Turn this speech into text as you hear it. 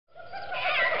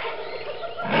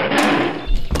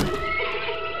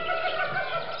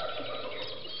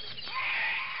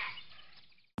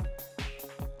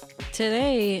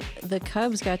Today, the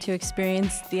Cubs got to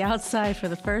experience the outside for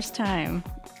the first time.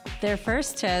 Their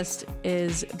first test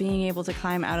is being able to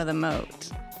climb out of the moat.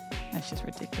 That's just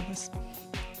ridiculous.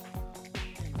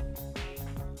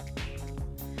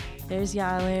 There's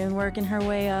Yalun working her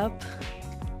way up.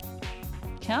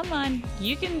 Come on,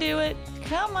 you can do it.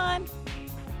 Come on.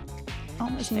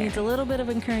 Almost She there. needs a little bit of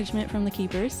encouragement from the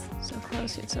keepers. So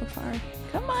close yet so far.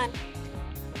 Come on.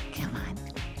 Come on.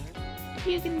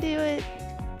 You can do it.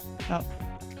 Oh.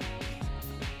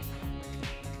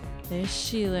 There's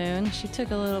Shilun. She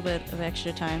took a little bit of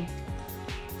extra time.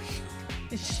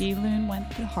 Shilun went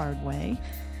the hard way.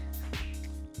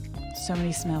 So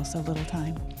many smells, so little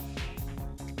time.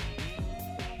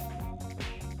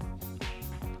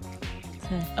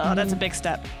 Oh, that's a big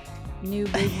step. New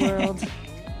big world.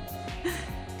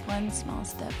 One small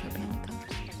step for Panda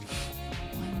Cubs.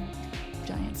 One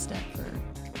giant step for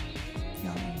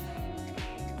Yalun.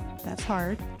 That's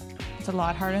hard. It's a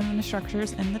lot harder than the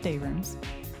structures in the day rooms.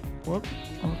 Whoop.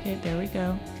 Okay, there we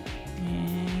go.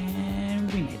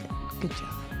 And we made it. Good job.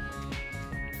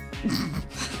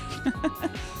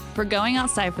 For going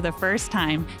outside for the first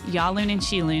time, Yalun and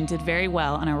Shilun did very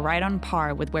well and are right on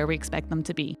par with where we expect them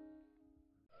to be.